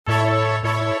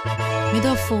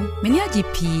Medofo, many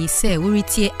GP say we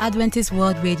retie Adventist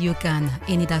World Radio Ghana.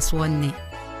 Any that's one ne.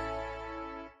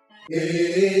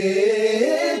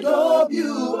 AWR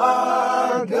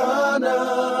Ghana.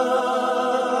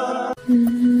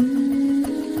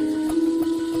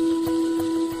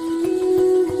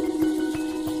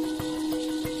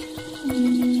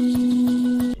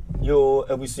 Yo,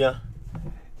 Ebusia.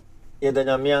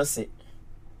 Yedanyamiase.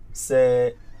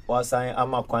 Se wasan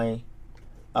amakwan.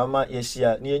 Ama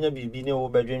yeshia ni enya bibi ne wo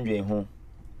bedwendwen ho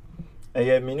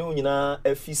eye menu nyina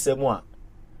afisem a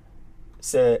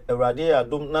se awrade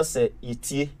adom na se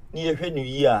yitie ni yehwe no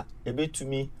yi a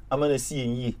ebetumi ama na si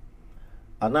yenyi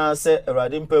ana se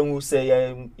awrade mpanwu se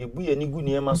yebu ye ni gu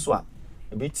niema so a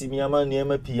ebetimi ama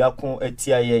niema pi akon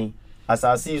atia yen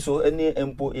asase so ene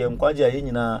empo ye nkwaje aye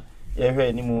nyina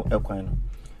yehwe ni mu ekwan no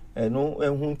eno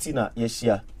ehun ti na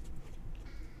yeshia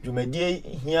dwumadie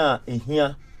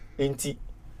ehia enti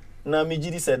na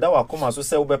mejidi se da wakoma so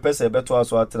se wo bepese beto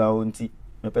aso atra onti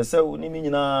mepese wo ni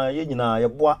nyina ye nyina ye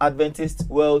boa Adventist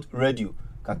World Radio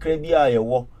kakra bia ye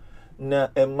wo na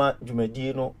ema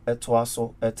dwumadie no eto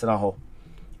aso etra ho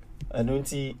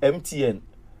anonti MTN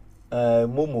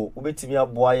momo obetimi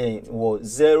aboa yen wo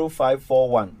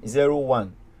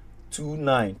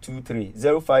 0541012923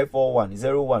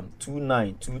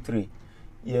 0541012923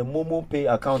 ye momo pay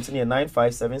account ni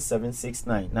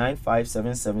 957769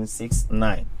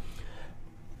 957769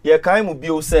 ye kai mu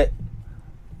bio se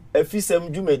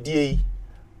afisem dwumadie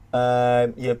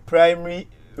ye primary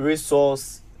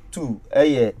resource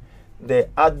 2 the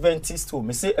Adventist home.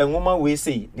 Me say enwoma we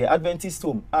say the Adventist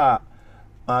home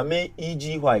Mame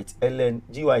E.G. White Ellen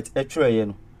G. White etwereye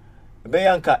no be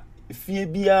yanka fie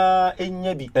bia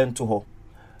enya bi ento ho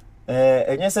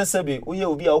enye sesebe uye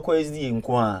obi a okọ SD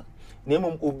nko a na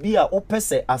emom obi a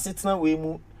opese asetena we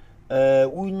mu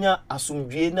unya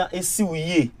asomdwe na esi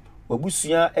uye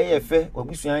wabusua eyefe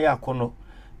wabusua ya akono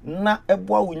na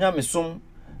eboa unya mesom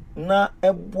na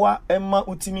eboa ema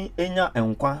utimi enya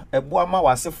enkwa eboa ma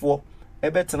wasefo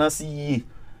ebetena se yie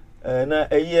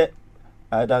na eye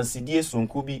adansidie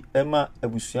sonko bi ema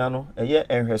abusua no eye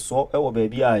enhweso ewo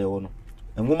baabi a yewo no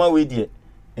enwoma we die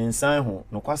ensan ho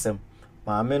no kwasem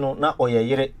maame no na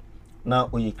oyeyere na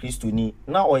oye Kristoni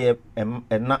na oye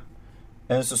ena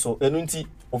ensoso enunti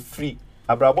ofri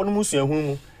abrabo no musua hu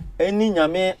mu eni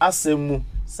nyame asem mu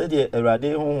se de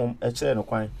awrade honhom ekere no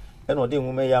kwan ena ode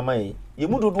nwoma ya maye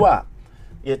yemudodo a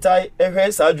yetai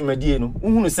ehwe sa adwumadie no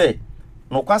uhunu se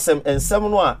no kwasem ensem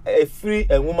no a efri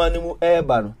enwoma no mu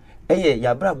eba no eye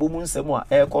yabrabo mu nsem a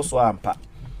ekoso ampa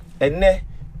enne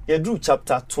yedru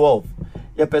chapter 12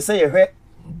 yepese yehwe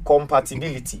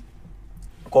compatibility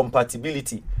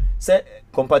se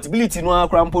compatibility no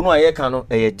akrampo no ayeka no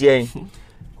eyedien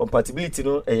compatibility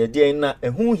no eyedien na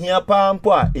ehu hia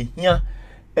pampo a ehia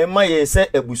ema ye se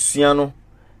abusua no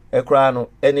ekra no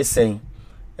ene sen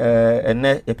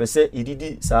ene yepese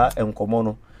ididi saa enkomo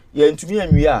no ye ntumi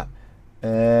anwie a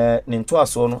ne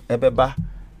ntoaso no ebeba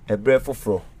ebre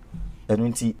foforo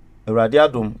enunti awrade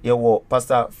adom ye wo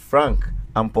Pastor Frank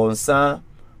Amponsa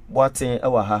Boatin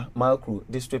ewaha Macro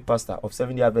District Pastor of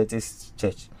Seventh-day Adventist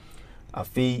Church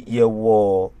afi ye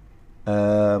wo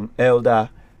Elder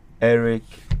Eric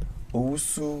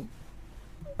Owusu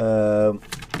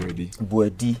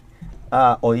Buedi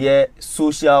oye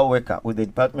social worker with the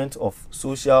Department of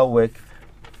Social Work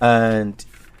and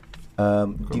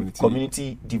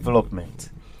Community Development.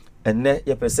 And then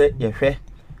ye pese ye hwe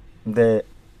the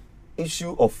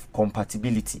issue of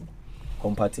compatibility.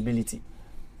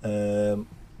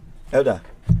 Elder,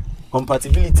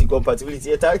 compatibility.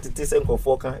 You talk to this and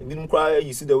for can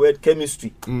you see the word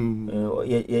chemistry.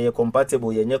 Ye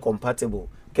compatible, ye compatible.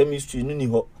 Chemistry nuni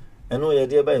ho. Eno ye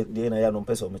dey by dey na ya no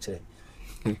person me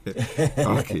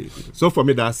Okay. So for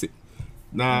me that's it.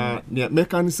 Na me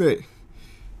can say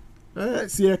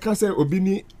si e ka say obi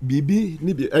ni bibi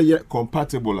ni bi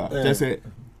compatible a just say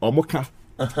omoka.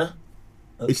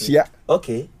 Ehia.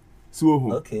 Okay.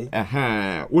 So okay.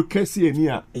 Wo kase ani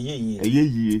a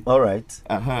eyeye. All right.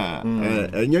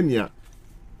 Enya ni a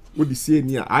wo di sie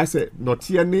ani a I say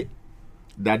notie ne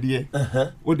dade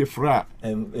wo de fra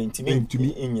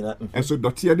intimi nyina. Enso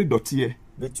dotie de dotie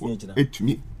betumi gyina.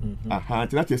 Etumi.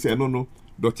 Tina che say no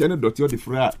dotie ne dotie de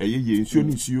fra eyeye nsuo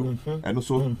ni nsuo eno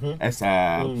so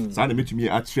esa sa na metumi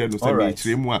a tre no say me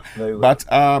tre mu a but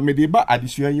me de ba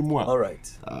adesua yi mu a. All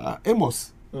right.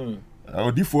 Amos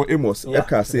Odifo Amos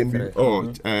eka sembi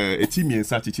eti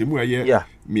miensa chichemu aye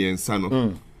miensa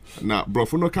no na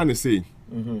brofo no can say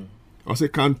I say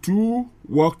can two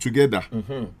work together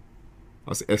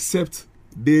I say except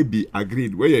they be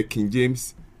agreed where King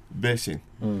James version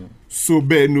so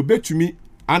be no betumi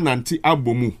ananti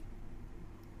abomu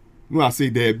no I say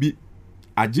there be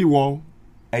agye won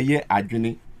eye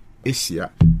adwene ehia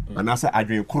anasa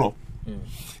adwene kro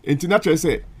international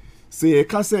say e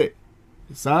ka say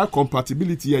sa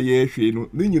compatibility ye hwe no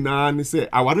ne nyina ne say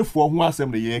awarefo ho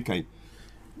asem ne ye kan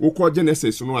wokọ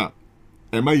Genesis no a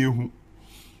ema yehu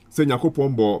say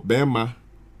Yakopon bo bema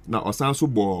na osanso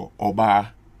bo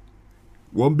oba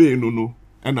won be no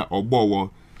na ogbo won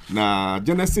na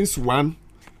Genesis 1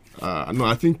 no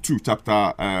I think 2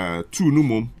 chapter 2 no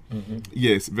mom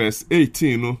yes verse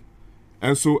 18 no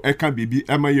and so e kan bibi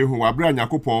ema yehu wabra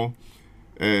Yakopon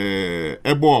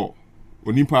ebo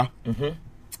onipa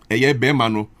eye bema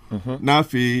no na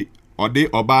afi ode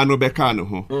oba no beka no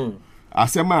ho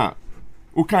asema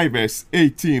ukai verse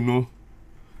 18 no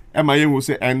ema yehu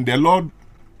say and the Lord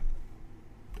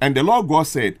God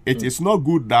said it is not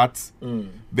good that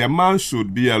the man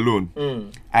should be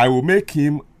alone. I will make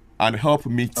him an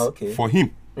helpmeet for him.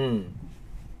 And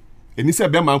he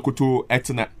said be man kuto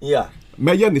etna. Yeah.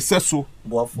 Meye ne seso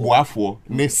boafo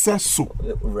ne seso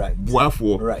right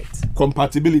boafo right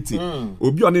compatibility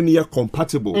obi one ne ye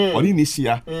compatible oni ni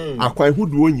hia akwan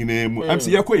hudu onyina mu am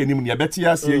se ye kọ yenim ne beti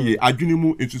ase ye adwene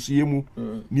mu etusuye mu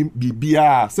ni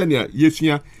bibia se ne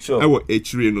yefia ewo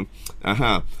echire no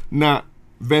aha na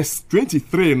verse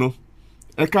 23 no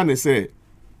e ka ne say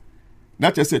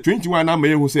na che say 21 na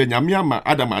maye hu say nyame ama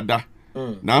Adam ada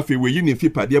na afi we yi ne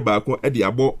fipade baako e de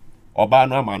abo oba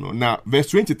no ama no na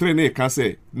verse 23 na e ka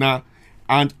say na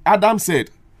and Adam said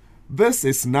this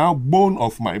is now bone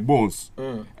of my bones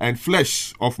and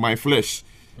flesh of my flesh.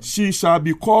 She shall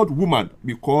be called woman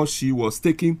because she was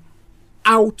taken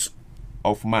out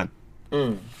of man.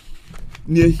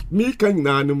 Ni mi kan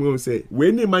na no mo say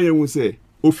we ni maye hu say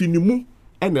ofinimu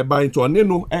ene ba into one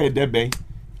no e de ben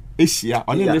ehia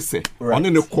one ne se one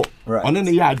ne ko one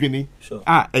ne ya adwene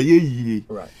eye yi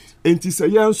enti se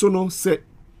ye nso no se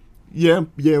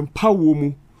ye pawo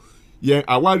mu ye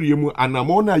aware mu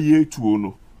anamo na ye tuo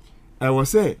no e wo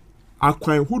se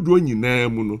akwan hudo nyina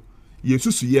mu no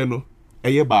yesusu ye no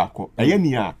eye baako eye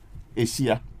ni a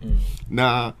ehia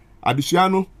na adusua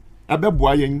no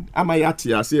abeboa yen ama ya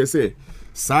te ase se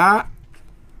saa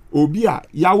obi a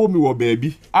yawo mi wo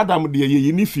baabi Adam de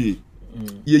ye ni fi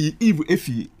ye Eve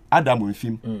efi Adam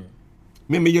mfim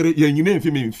me yere ye nyina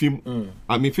mfim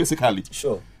I mean physically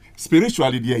sure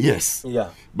spiritually yes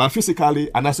but physically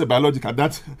and as a biological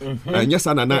that yes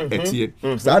and na etie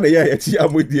so na ye etie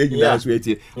amodie nyina so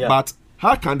etie but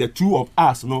how can the two of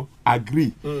us no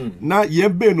agree na ye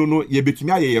be no ye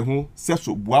betumi aye ye ho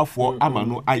seso buafo ama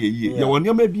no aye ye ye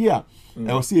woni ma bi a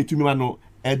e wo se etumi ma no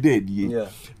ededie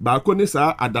ba ko ne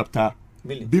sa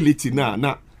adaptability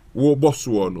na wo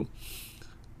boso no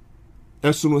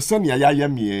eso no se ne ya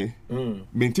mie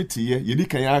mentitiye ye di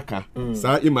kan aka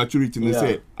sa immaturity no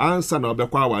say answer na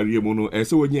obekwa aware mu no e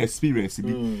se wonya experience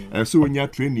bi e se wonya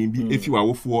training bi efi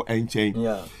wawofo enchen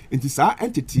enti sa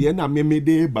entity na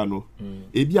memede ba no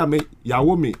e bia me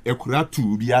yawo me ekura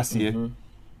tu bi ase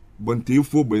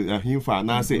bontefo ahimfa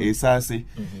na se esase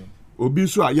obi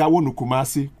so a yawo no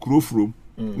kumase krofrom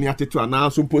ni atetu ana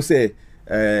so mpo se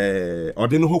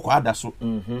ode no hokwa ada so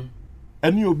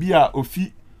eni obi a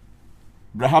ofi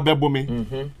brahabebome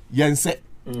yense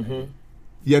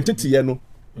yentetiye no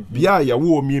bia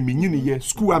yawo mi nyini ye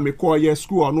school amekọ ye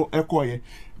school no ekọ ye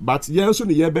but yenso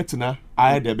ne ye betena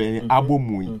ayedebe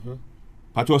abomu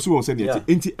pato so won se ne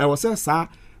enti e wo se sa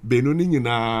benu ni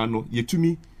nyina no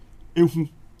yetumi ehu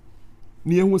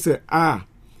ni ehu se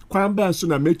kwan ba so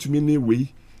na metumi ni we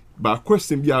ba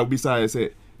question bia obi sa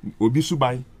se obi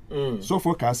suban so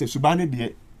for ka se suban ne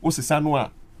de o sesa no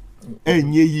a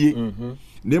enye yie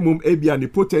nemum ebia ni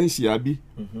potential bi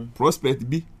prospect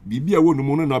bi bibia wo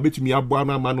no no na betumi abo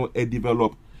ama no e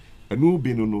develop enu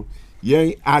bi no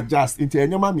ye adjust into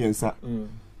enyama miensa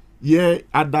ye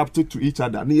adapt to each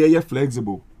other na ye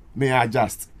flexible na ye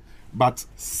adjust but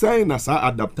saying as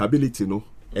adaptability no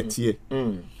etie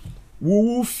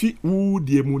wo fi wo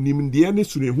die mu nim de ne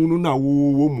sunehu no na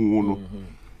wo mu no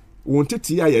won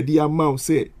tete ya de ama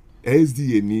say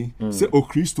SDA ni say o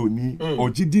Kristo ni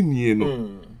ogidi ni no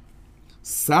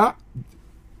sa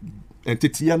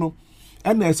entity no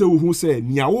na ese wo hu say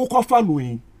nia wo kofa no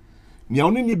yi nia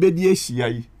oni ni bedi ehia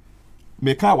yi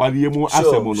meka aware mu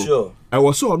asem no e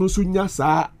wo so no so nya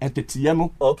sa entity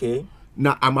no okay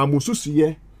na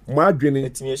amamususuye mo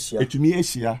adwene etumi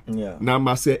ehia na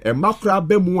ma se e makra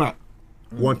ba mu a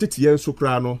won tete ye so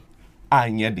kra no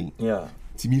anye din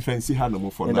timi fancy ha no mo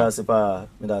for na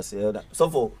me da se so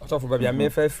for ba bia me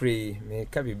fa free me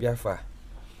ka bibia fa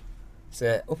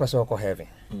se o person ko heaven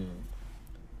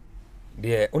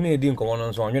de oni di nkomo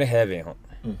no so onwere heaven ho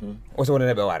o se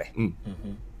wona be ware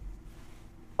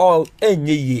all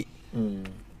enye yi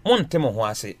monte mo ho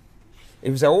ase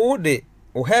if say wo de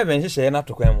wo heaven hye na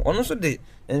to kwam ono so de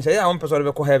enhye a won person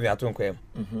be ko heaven ato kwam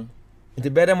nti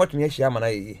bere mo tumi hye amana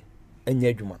yi anya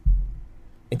adwuma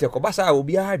nti ko basa a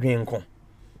obi a adwen ko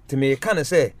nti me ka ne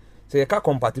say ka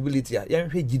compatibility a yen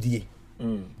hwe gidie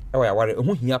ewa ya ware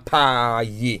hu hia pa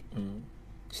yi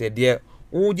se de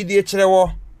wo gidie kire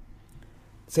wo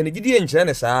se ne gidie nkire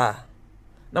ne saa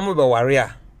na mo be ware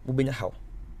a wo benya haw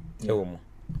ewo mo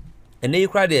ene yi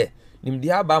kra de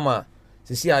nimdi aba ma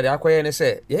sisi ade akoye ne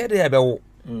se ye de ya bewo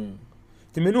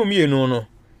ti menu mienu no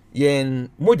yen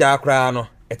moja akra no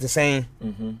etesen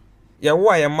ye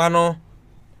wo aye ma no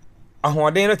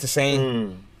ahoden no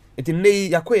tesen eti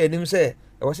nei yakoye nim se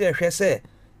e wo se hwe se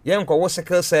ye nko wo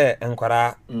sekle se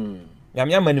enkwara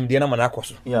nyamya manimde na mana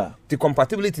akoso ti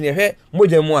compatibility ne hwe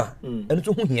moja mu a enu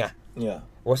to hu hia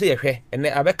wo se ye hwe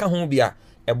ene abeka ho bia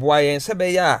eboa yen se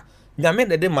be ya nyame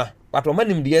de ma pato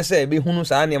manimde se be hunu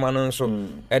saa ne ma no nso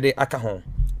e de aka ho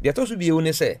de to so bi ewu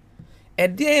ne se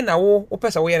ede na wo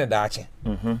pesa wo ye ne daache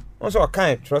won so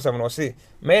kan trust no se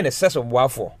me ne seso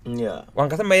boafo wan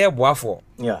kasa me ye boafo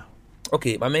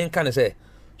okay ma men kan se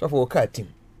so for ka team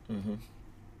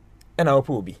e na wo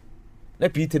po obi na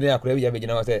Peter ne akora bi ya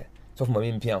begina wo se so for ma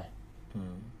me mpia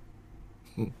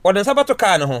o den sabato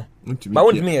ka ne ho ba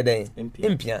won me ye den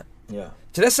mpia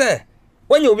kire se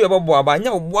wanya obi obobo aba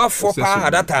nya boafo pa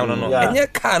at that time no enye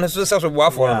ka ne so seso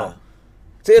boafo no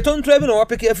say ton travel no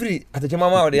pick free atachema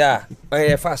ma ode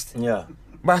a fast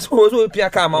but so pia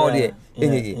ka ma ode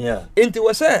enye enti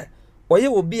wo say oye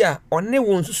obi a one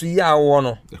won susu ya wo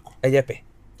no eyepe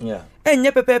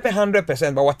enye pepepe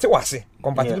 100% but what wase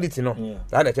compatibility no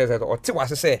that the chance or ti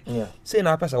wase say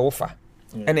na pesa wo fa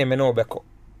ene me no obeko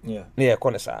na ye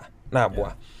kone sa na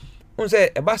aboa un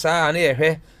say e ba sa na ye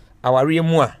hwe aware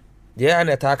mu a de ya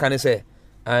na ta ka ne say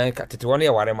an ka tete won ye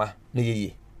ware ma na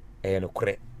ye no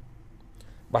kure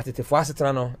but it fast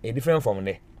tra no a different from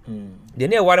there de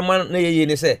na ware man na ye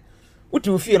ni say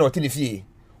uti fie na oti ni fie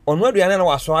onu aduane na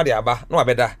waso ade aba na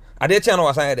wabeda ade che na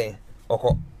wasan eden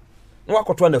okọ na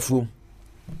wakoto na fuom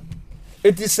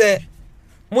eti say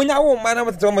munya wo man na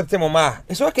motete mama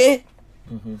it's okay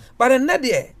but na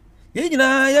de ye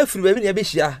nyina ya firi ba bi na be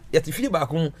hia ya te fie ba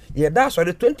ko ye da so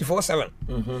de 24/7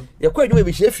 ye kwa adwuma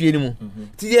be hia fie ni mu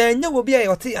ti ye nya wo bi a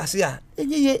yote ase a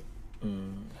enye ye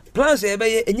plans e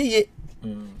be ye enye ye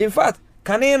in fact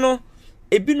kaneno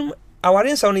ebinum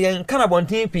awaren saw no yen kana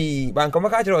bontin pi banka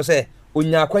maka kire o se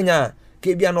onya kwanya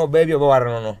ke bia na oba bi obaware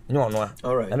no nya ono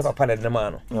a na papa na de ma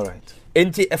no alright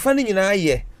enti efa ni nyina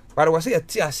ye bare wase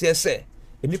yati ase se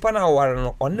enipa na aware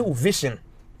no onne wo vision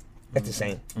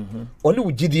etisen onne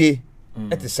wo gidie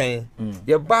etisen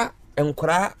ye ba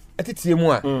enkora etitie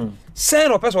mu a sen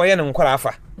no person ye ne nkora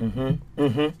afa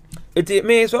eti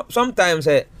me sometimes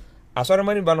asore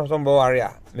mani ba no so mbo ware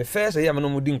a me first ye me no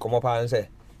mudi nkomo pa nse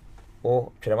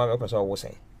o twere me person wo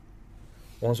sen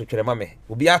won so twere me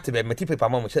obi ate be meti paper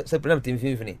ma mo se problem tin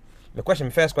finfini me question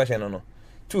me first question no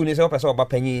two ni se person oba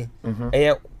panyi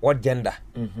what gender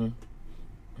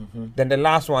then the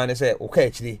last one is okay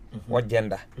actually what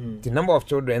gender the number of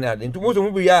children and into most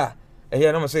of we are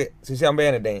here no say sisi am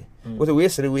be ne den wo say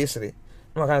we sere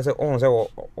no kan say on say wo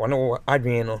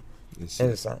adwen no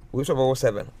ensa we so about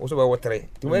 7 we so about 3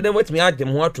 ti we dem wetimi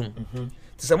agem ho atum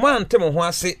ti say man tem ho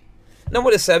ase na mo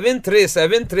de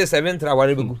 73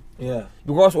 aware begu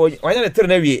because wanya ne 3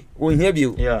 na wie wo hia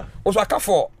bio wo so aka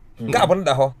 4 ga abon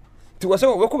da ho ti wo say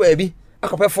we ko ba bi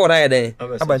akopɛ 4 na yɛden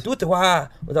abantu te hɔ a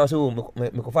wota sɛ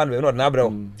me kofa no no na abrɛ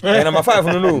number 5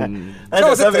 no no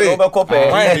so 7 obɛkɔpɛ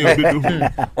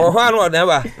hɔ no na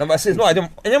ba number 6 no agye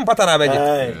enye mpata na abɛgye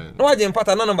no agye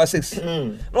mpata na number 6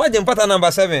 no agye mpata number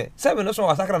 7 no so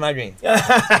wasakra na adwen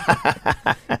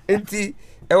enti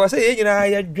ɛwɔ sɛ yɛ nyina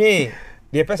yɛ dwen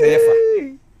de pɛ sɛ yɛfa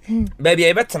baabi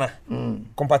yɛ bɛtena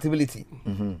compatibility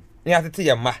ne atete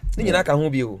yɛ ma ne nyina ka ho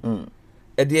bio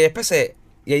ɛde yɛ pɛ sɛ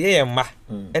ye ma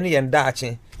ene ye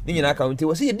ndaache ni nyina ka nti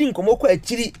wo se ye di nkomo kwa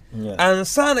akiri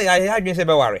ansa na ya adwen se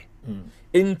be ware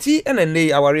enti ene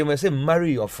nei aware me se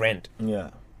marry your friend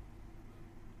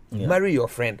marry your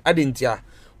friend adentia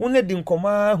wona di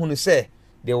nkoma hunu se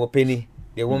de wo peni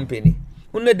de wo mpeni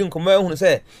wona di nkoma hunu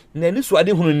se na ni so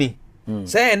ade hunu ni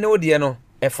se ene wo de no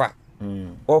efa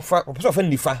ofa so fa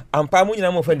ndifa ampa mu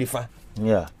nyina mo fa ndifa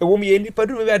ewo mi eni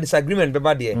padu me disagreement be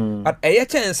ba de at eye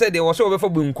chance de wo so be fa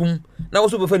bunkum na wo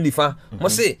so be fa ndifa mo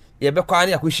se ye be kwa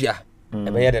ne akohia e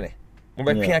be ye de ne mo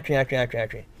be twa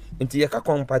nti ye ka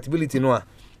compatibility no a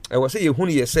e wo se ye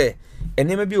hunu ye se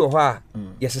enema bi wo ho a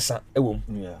ye sesa ewo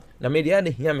na media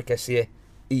ne hia me kese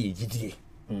e gidie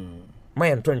ma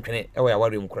ye ntontwene e wo ya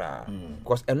ware mkura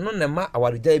because eno ne ma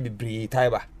aware jai bibri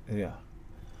taiba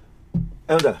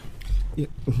elder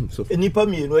So nipa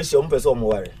mi no ehia ompese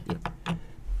omware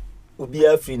obi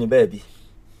afri ne baby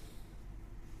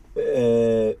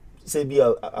say be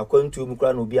akwantu mu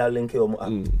kra no obi a link your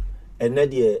and na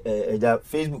de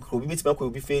Facebook obi bitima ko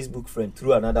obi Facebook friend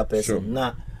through another person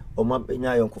na oma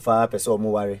nya yonkofa person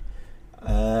omware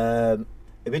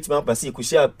a bit man pass ku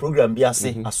share program bi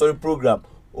ase asori program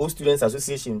all students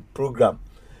association program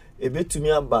a bit to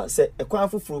me aba say e kwa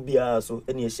afufuru bia so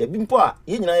ene ehia bi mpo a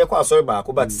ye nyina ye kwa asori ba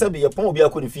ko but say be ye pon obi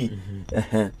akoni fi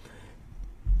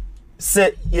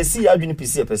say ye si adwini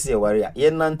pisi e pese e ware a ye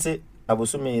nante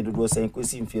abosome dodo sen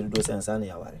kosi mfie dodo sen san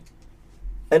ya ware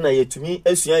ena ye tumi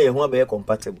asua ye ho abe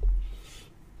compatible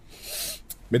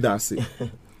me da say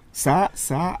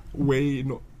sa we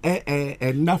no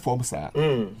na form sa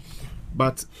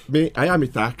but me I am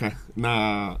itaka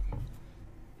na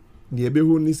ni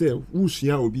ebehu ni say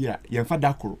usua obi a ye fa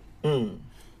dakoro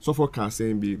so for can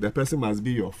say be the person must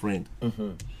be your friend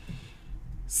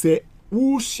say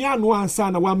usua no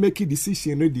ansa na wa make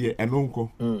decision no de enonko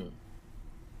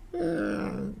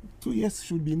 2 years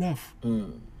should be enough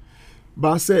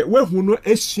but say we hu no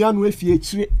esua no afie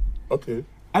chire okay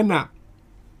ana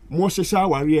mo shesha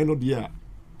ware no de a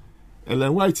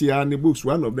Ellen White here in the books,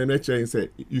 one of them lecturing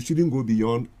said you shouldn't go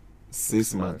beyond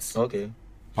 6 months. Okay.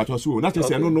 But also, not just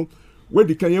no. Where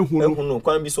the can you no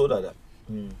can't be so that.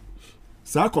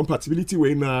 So compatibility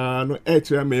when no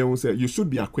HMA say you should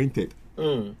be acquainted.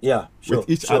 Yeah. Sure, with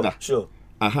each other. Sure.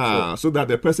 Sure. So that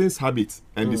the person's habits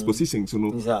and dispositions,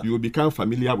 you will become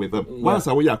familiar with them. Once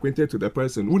you are acquainted to the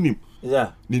person, unim.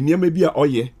 Yeah. The near may be a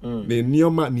oye. The near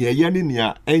near yani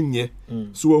near enye.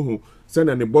 So send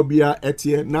ne bobia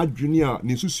etie na junior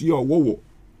ni susuo wowo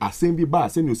asembi ba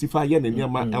se ni osifa ye ne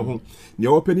niama ehun ne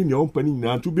opani ne ompani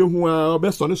na to be hu a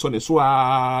obesone so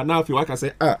na afi waka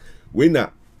say we na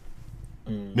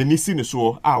me ni si ne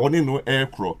so woni no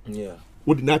aircraft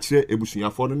would not share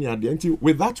ebusuafo no ne ade until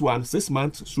with that one 6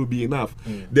 months should be enough.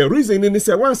 The reason in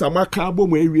say once amaka bo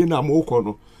mo ewie na mo ko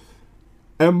no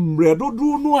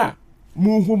emredodo no a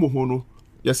mu hu no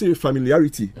you say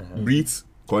familiarity breeds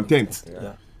content.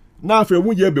 Na afa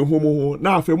mu ye be homo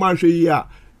na afa mu ahwe yi a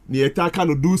ne etaka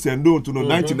no do's and don'ts no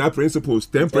 99 principles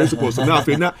 10 principles na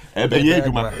afa na ebe ye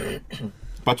aduma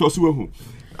pato so hu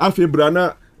afa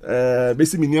brana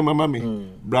besi mi niam mama me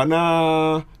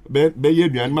brana be ye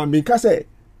aduan ma me ka say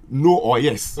no or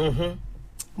yes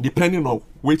depending on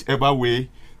whichever way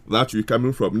that you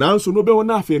coming from now so no be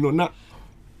na afa no na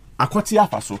akwati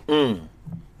afa so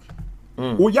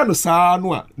o ya no sa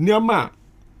no a niam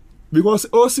because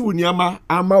also unyama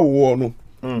ama wo no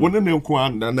wona ne nko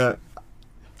anda na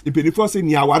ipenifo se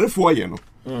ni awarefo ye no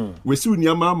we si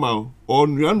unyama ama o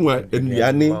nuanu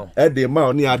anuane e de ma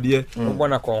oni ade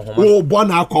o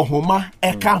bona akohoma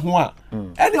e ka ho a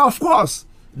and of course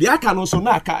the aka no so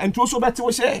na aka enti so beti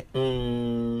wo she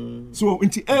so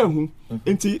enti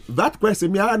enti that person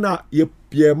me na ye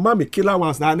ma me killer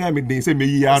ones na na me den say me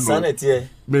yi ano sanity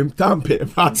me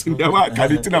tampe but in the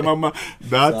work na mama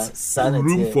that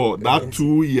room for that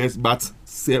 2 years but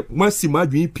say once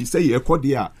imagine pi say ye ko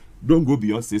there don't go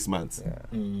beyond 6 months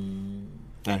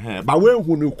but when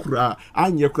hu kura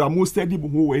anye kura mo steady bu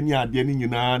hu we ni ade ni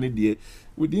nyina ne de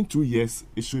within 2 years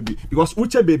it should be because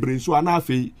uche bebre so ana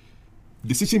afi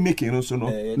decision making no so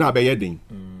no na be yedin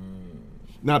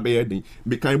na be yedin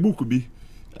be kan book bi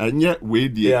anye we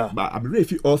die but I'm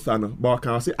ready author no but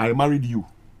can say I married you.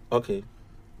 Okay.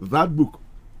 That book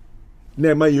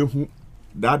nema yehu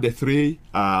that the 3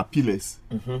 pillars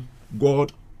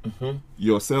God,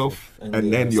 yourself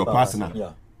and then your spouse,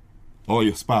 partner or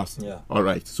your spouse. All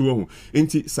right, so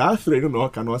inti sa 3 no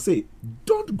can say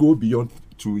don't go beyond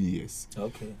 2 years.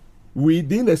 Okay.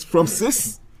 Within from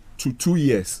 6 to 2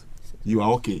 years you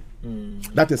are okay.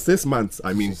 That is 6 months.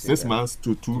 I mean 6 months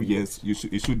to 2 years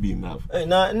it should be enough.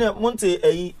 Na monte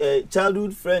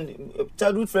childhood friend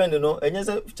no enye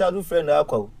childhood friend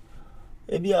akwa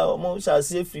ebi a mo sha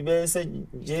see free be say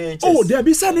JHS. Oh, there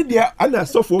be said there and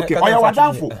so for okay. Oya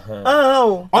wadanfo.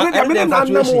 Only there be na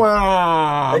namu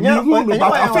a. Enye hu no but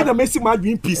afa na mesi ma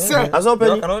dwin pise. Aso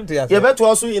ye beto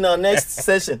also in our next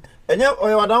session. Enye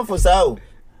oya wadanfo sa o.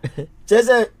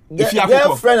 Chese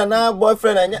girlfriend and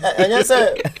boyfriend and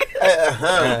say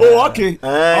oh okay.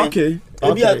 Okay.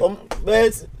 Ebi a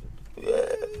bet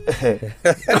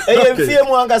fie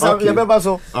mu angasa ye beba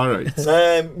so. All right.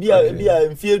 Bi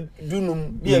a fie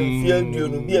dunum, bi a fie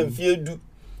duonu, bi a fie du.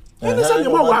 Ene say you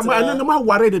ma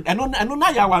worried eno na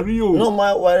ya worry o. No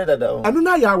ma worried that. Eno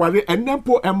na ya worry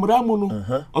enempo emra mu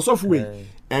no. Osofu we.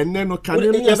 Ene no kan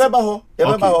ye beba ho.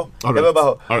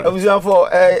 Ebusia for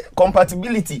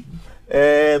compatibility.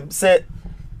 Say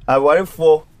I worry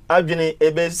for adwene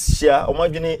ebe share, o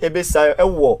madwene ebe sai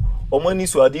ewo omo ni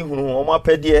so ade hunu omo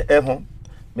apede ho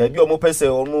me bi omo pese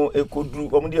omo ekodru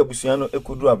omo de abusua no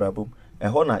ekodru abrabom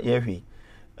ho na ye hwe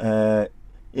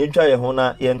yentwa ye ho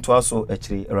na yento aso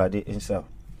akire Awurade insha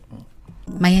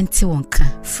Mayenti wonka.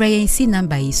 Freyensi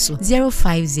number iso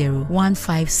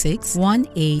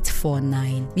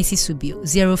 050-156-1849. Mrs. Subio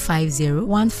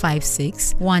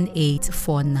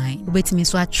 050-156-1849. Ubetimi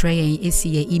so atreyen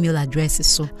esi ye email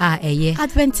address so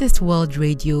Adventist World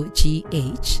Radio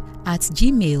GH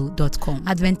 @gmail.com.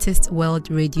 Adventist World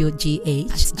Radio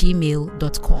GH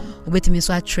 @gmail.com. Ubetimi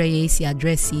so atreyen esi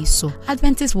address so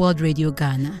Adventist World Radio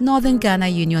Ghana, Northern Ghana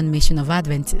Union Mission of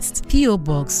Adventists, PO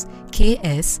Box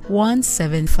KS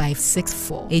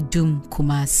 17564, Edum,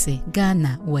 Kumasi,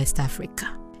 Ghana, West Africa.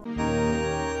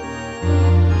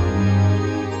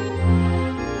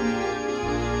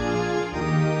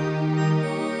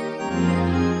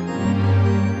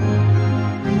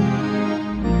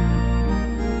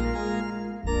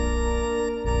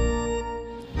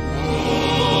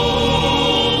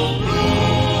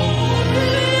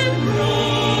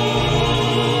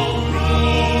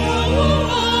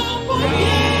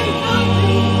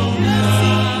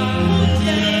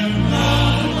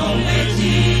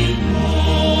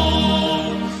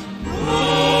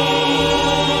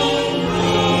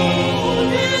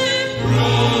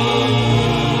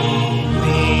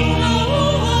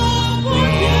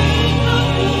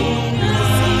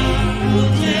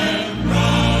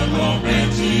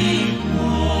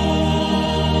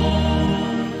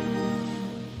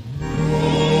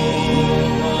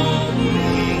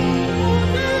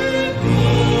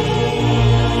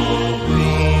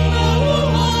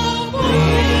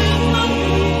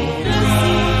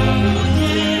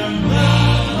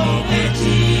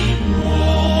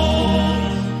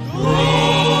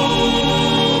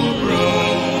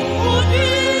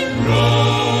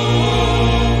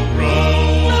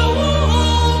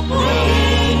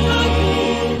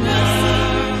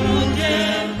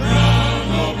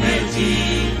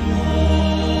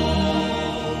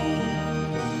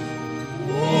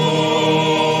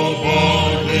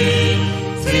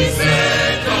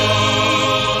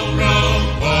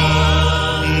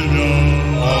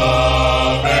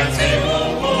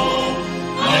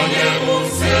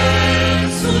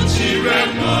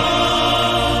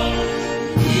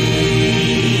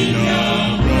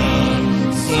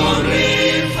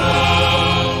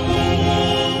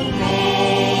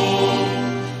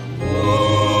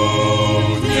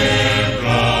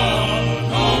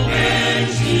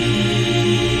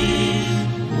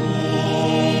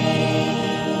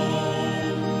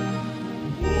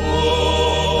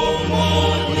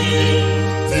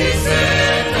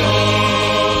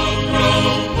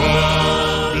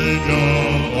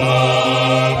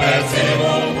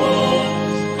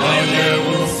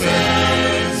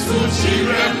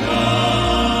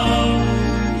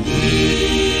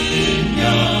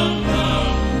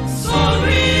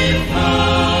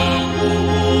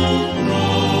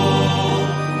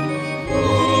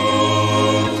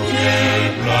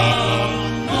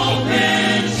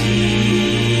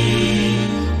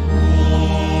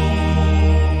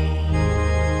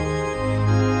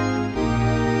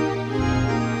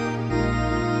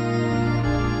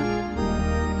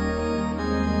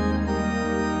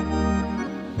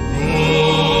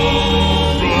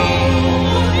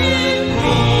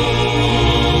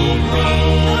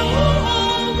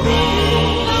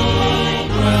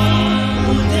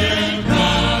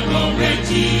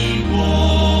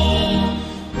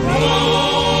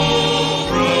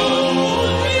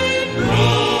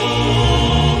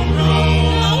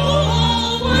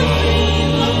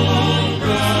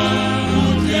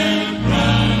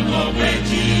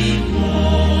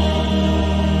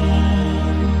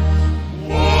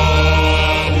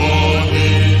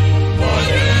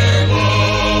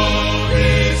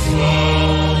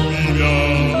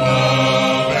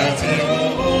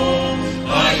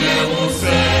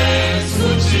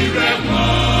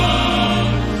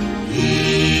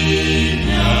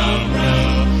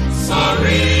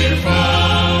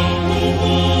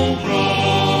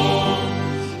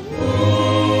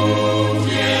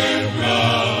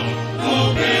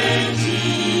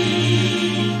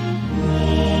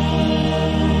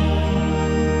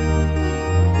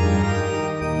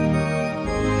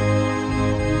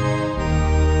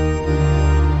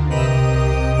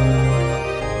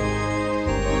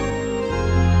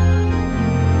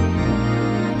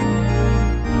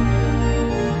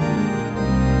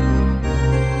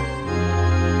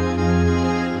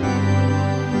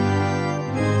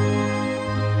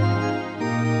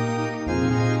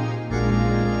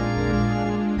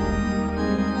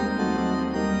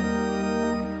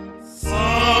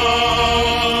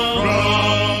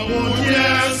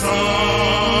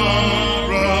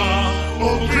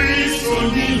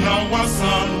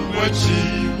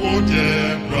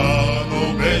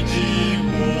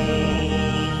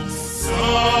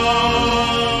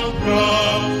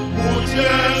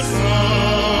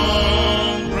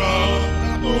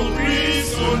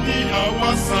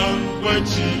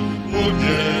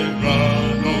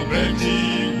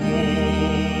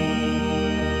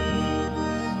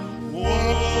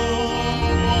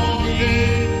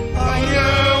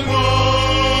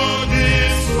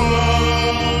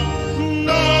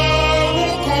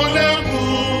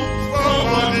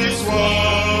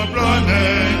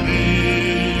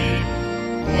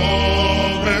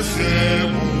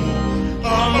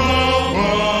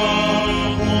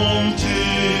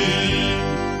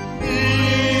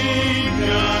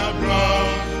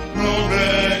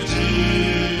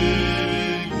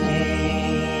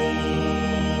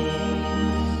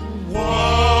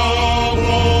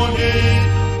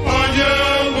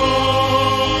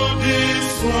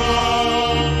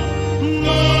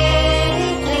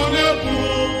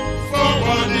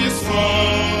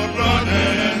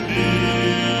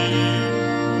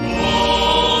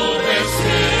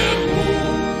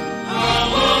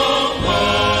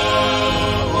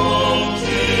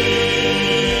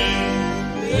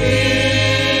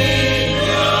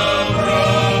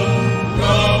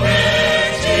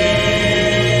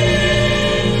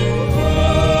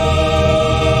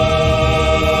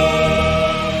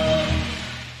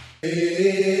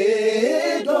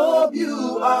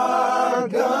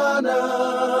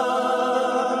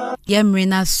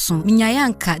 Yemrena so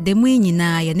minyayanka de mu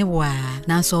nyina ye ne wa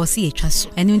nanso o se etwa so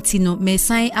enu nti no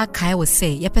mesan akai wo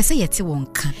se ye pese yete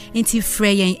wonka nti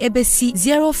frɛ yen ebesi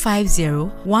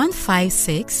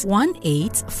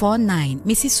 050-156-1849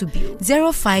 Missy Subio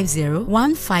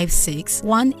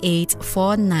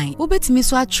 050-156-1849 ubetimi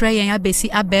so atre yen abesi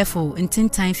abefo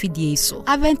ntintan fidie so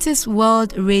Adventist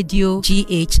World Radio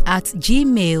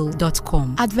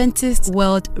GH@gmail.com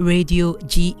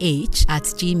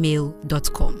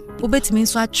adventistworldradiogh@gmail.com Ubetimi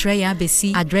so atre yen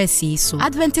abesi address so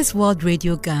Adventist World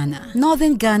Radio Ghana,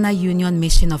 Northern Ghana Union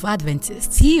Mission of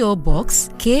Adventists, P.O. Box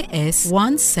KS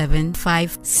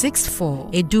 17564,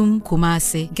 Edum,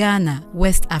 Kumasi, Ghana,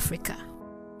 West Africa.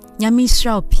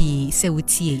 Nyamishrao P.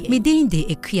 Sewutie, Midinde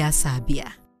Ekia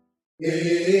Sabia.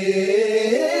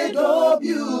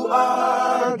 AWR